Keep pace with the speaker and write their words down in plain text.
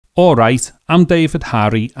Alright, I'm David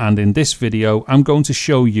Harry, and in this video I'm going to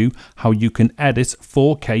show you how you can edit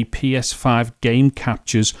 4K PS5 game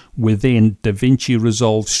captures within DaVinci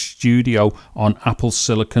Resolve Studio on Apple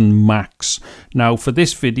Silicon Macs. Now for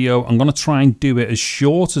this video I'm going to try and do it as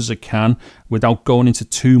short as I can without going into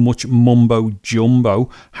too much mumbo jumbo.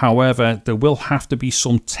 However, there will have to be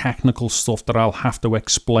some technical stuff that I'll have to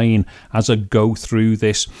explain as I go through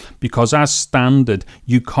this, because as standard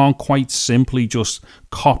you can't quite simply just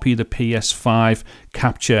copy the PS5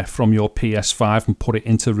 capture from your PS5 and put it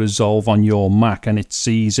into Resolve on your Mac and it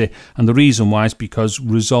sees it. And the reason why is because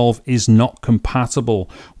Resolve is not compatible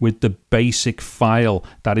with the basic file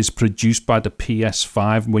that is produced by the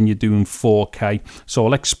PS5 when you're doing 4K. So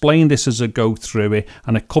I'll explain this as I go through it,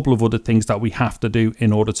 and a couple of other things that we have to do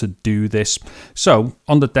in order to do this. So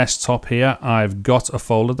on the desktop here I've got a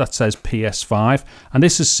folder that says PS5, and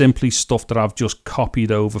this is simply stuff that I've just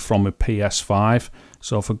copied over from a PS5.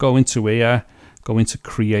 So if I go into here, go into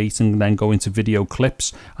create, and then go into video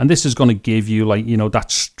clips, and this is going to give you, like, you know, that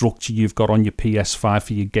structure you've got on your PS5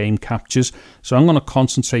 for your game captures. So I'm going to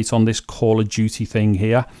concentrate on this Call of Duty thing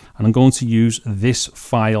here, and I'm going to use this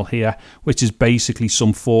file here, which is basically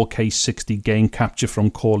some 4K 60 game capture from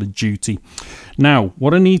Call of Duty. Now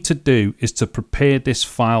what I need to do is to prepare this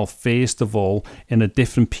file first of all in a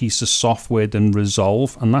different piece of software than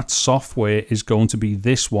Resolve, and that software is going to be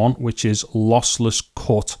this one, which is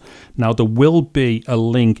LosslessCut. Now there will be a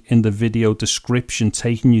link in the video description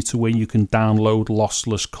taking you to where you can download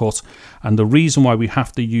LosslessCut, and the reason why we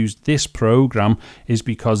have to use this program is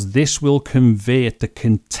because this will convert the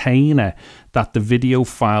container that the video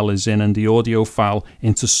file is in and the audio file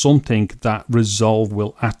into something that Resolve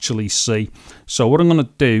will actually see. So what I'm going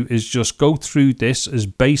to do is just go through this as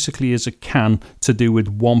basically as I can to do with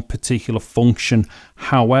one particular function.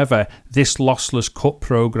 However, this LosslessCut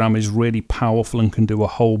program is really powerful and can do a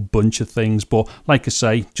whole bunch of things, but like I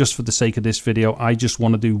say, just for the sake of this video I just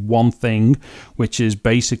want to do one thing, which is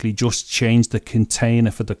basically just change the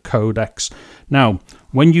container for the codecs. Now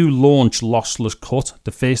when you launch LosslessCut,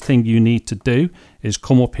 the first thing you need to do is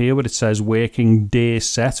come up here where it says working dir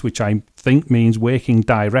set, which I think means working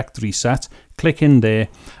directory set. Click in there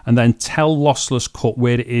and then tell LosslessCut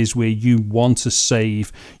where it is where you want to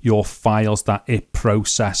save your files that it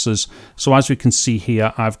processes. So as we can see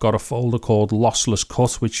here, I've got a folder called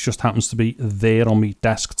LosslessCut, which just happens to be there on my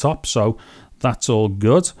desktop. So that's all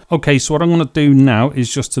good. Okay, so what I'm going to do now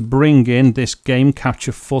is just to bring in this game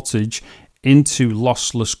capture footage into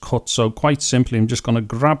LosslessCut. So quite simply I'm just going to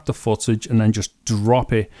grab the footage and then just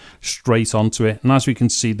drop it straight onto it, and as we can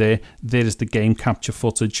see there is the game capture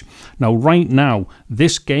footage. Now right now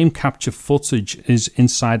this game capture footage is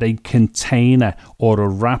inside a container or a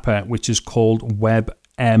wrapper which is called WebM.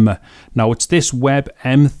 Now it's this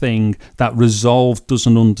WebM thing that Resolve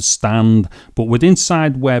doesn't understand, but with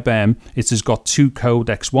inside WebM it has got two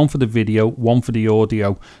codecs, one for the video, one for the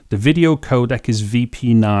audio. The video codec is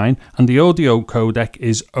VP9 and the audio codec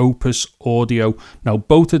is Opus audio. Now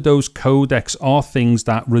both of those codecs are things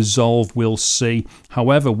that Resolve will see.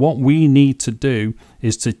 However, what we need to do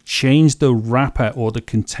is to change the wrapper or the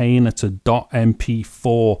container to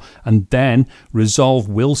 .mp4, and then Resolve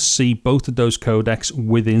will see both of those codecs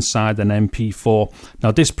with inside an MP4.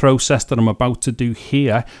 Now this process that I'm about to do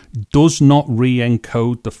here does not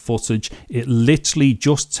re-encode the footage. It literally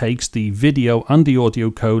just takes the video and the audio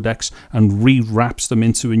codecs and rewraps them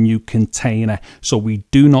into a new container, so we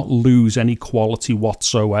do not lose any quality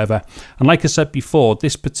whatsoever. And like I said before,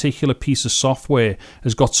 this particular piece of software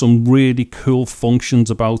has got some really cool functions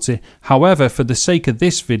about it. However, for the sake of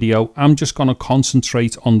this video I'm just going to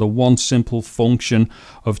concentrate on the one simple function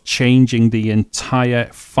of changing the entire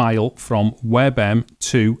file from WebM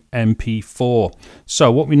to MP4. So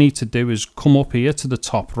what we need to do is come up here to the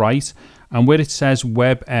top right, and where it says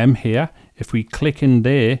WebM here, if we click in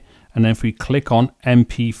there and then if we click on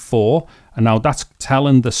MP4, and now that's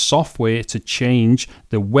telling the software to change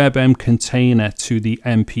the WebM container to the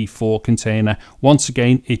MP4 container. Once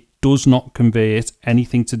again, it does not convert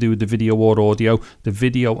anything to do with the video or audio. The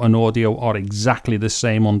video and audio are exactly the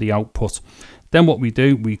same on the output. Then what we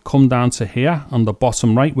do, we come down to here on the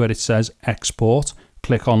bottom right where it says export,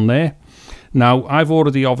 click on there. Now I've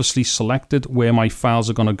already obviously selected where my files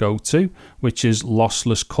are going to go to, which is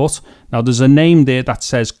LosslessCut. Now there's a name there that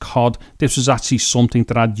says COD. This was actually something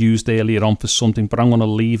that I'd used earlier on for something, but I'm going to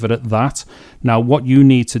leave it at that. Now what you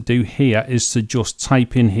need to do here is to just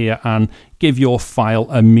type in here and give your file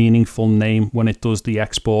a meaningful name when it does the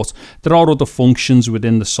export. There are other functions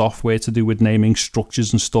within the software to do with naming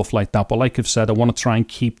structures and stuff like that, but like I've said, I want to try and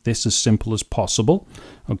keep this as simple as possible.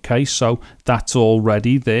 Okay, so that's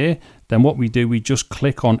already there. Then what we do, we just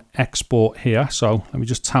click on export here. So let me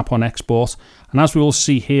just tap on export. And as we will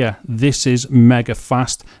see here, this is mega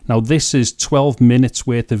fast. Now this is 12 minutes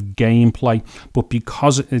worth of gameplay, but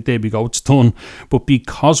because, there we go, it's done. But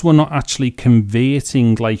because we're not actually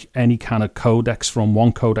converting like any kind of codecs from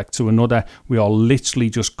one codec to another, we are literally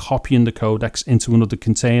just copying the codecs into another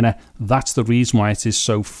container. That's the reason why it is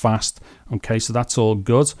so fast. Okay, so that's all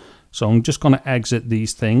good. So I'm just going to exit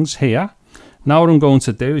these things here. Now what I'm going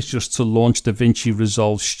to do is just to launch DaVinci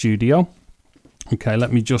Resolve Studio. Okay,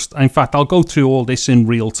 let me just, in fact, I'll go through all this in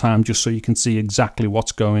real time just so you can see exactly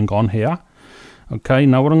what's going on here. Okay,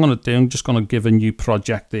 now what I'm going to do, I'm just going to give a new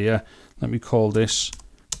project here. Let me call this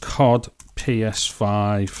COD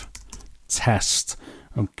PS5 test.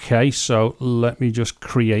 Okay, so let me just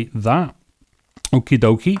create that. Okie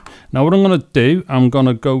dokie. Now what I'm going to do, I'm going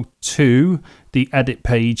to go to the edit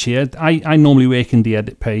page here. I normally work in the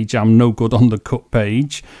edit page. I'm no good on the cut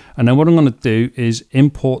page. And then what I'm going to do is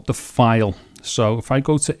import the file. So if I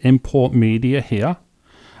go to import media here,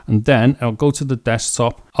 and then I'll go to the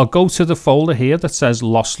desktop. I'll go to the folder here that says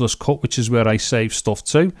LosslessCut, which is where I save stuff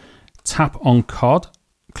to. Tap on COD,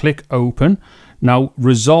 click open. Now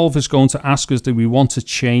Resolve is going to ask us, do we want to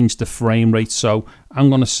change the frame rate? So I'm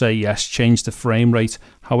going to say yes, change the frame rate.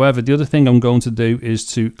 However, the other thing I'm going to do is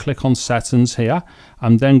to click on settings here.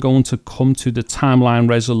 I'm then going to come to the timeline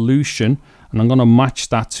resolution, and I'm going to match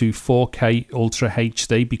that to 4K Ultra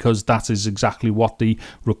HD because that is exactly what the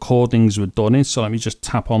recordings were done in. So let me just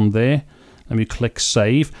tap on there. Let me click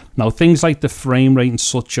save. Now things like the frame rate and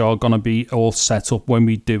such are going to be all set up when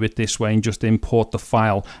we do it this way, and just import the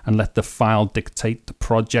file and let the file dictate the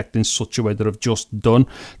project in such a way that I've just done.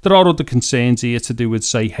 There are other concerns here to do with,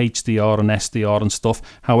 say, HDR and SDR and stuff.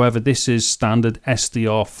 However, this is standard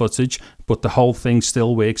SDR footage, but the whole thing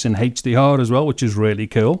still works in HDR as well, which is really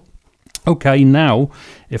cool. Okay, now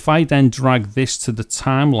if I then drag this to the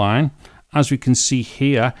timeline, as we can see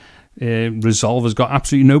here, Resolve has got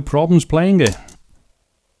absolutely no problems playing it.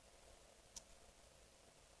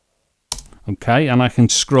 Okay, and I can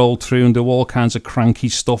scroll through and do all kinds of cranky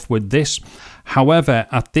stuff with this. However,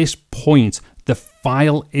 at this point, the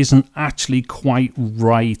file isn't actually quite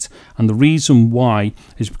right, and the reason why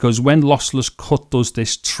is because when LosslessCut does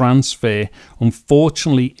this transfer,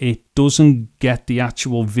 unfortunately it doesn't get the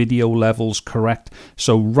actual video levels correct.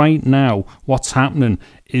 So right now what's happening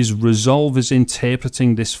is Resolve is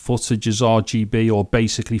interpreting this footage as RGB, or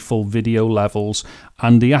basically full video levels,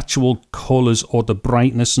 and the actual colors or the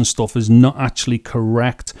brightness and stuff is not actually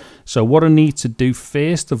correct. So what I need to do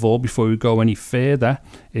first of all, before we go any further,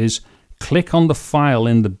 is click on the file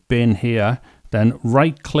in the bin here, then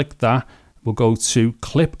right click that. We'll go to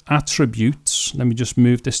clip attributes. Let me just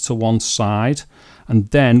move this to one side, and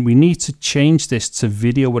then we need to change this to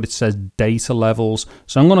video where it says data levels.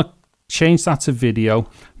 So I'm going to change that to video.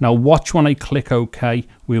 Now watch when I click OK,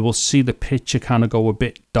 we will see the picture kind of go a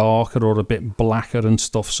bit darker or a bit blacker and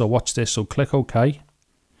stuff. So watch this. So click OK.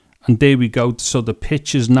 And there we go. So the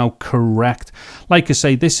pitch is now correct. Like I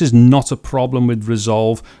say, this is not a problem with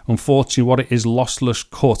Resolve. Unfortunately, what it is,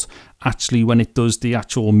 LosslessCut, actually when it does the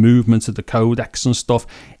actual movement of the codecs and stuff,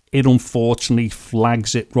 it unfortunately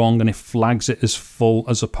flags it wrong, and it flags it as full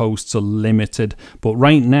as opposed to limited. But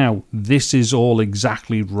right now, this is all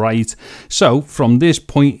exactly right. So from this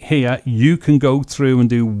point here, you can go through and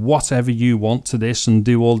do whatever you want to this and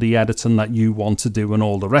do all the editing that you want to do and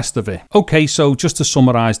all the rest of it. Okay, so just to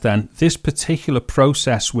summarize then, this particular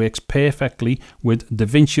process works perfectly with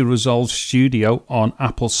DaVinci Resolve Studio on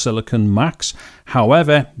Apple Silicon Macs.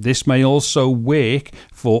 However, this may also work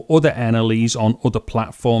for other NLEs on other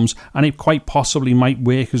platforms, and it quite possibly might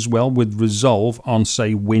work as well with Resolve on,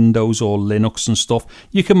 say, Windows or Linux and stuff.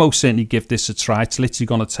 You can most certainly give this a try. It's literally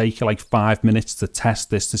going to take you like 5 minutes to test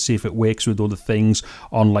this to see if it works with other things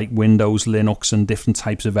on like Windows, Linux, and different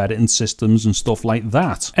types of editing systems and stuff like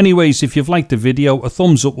that. Anyways, if you've liked the video, a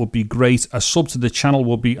thumbs up would be great. A sub to the channel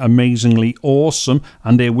would be amazingly awesome,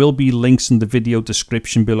 and there will be links in the video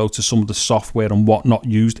description below to some of the software and whatnot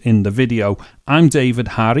used in the video. I'm David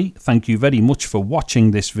Harry. Thank you very much for watching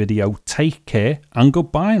this video. Take care and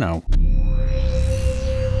goodbye now.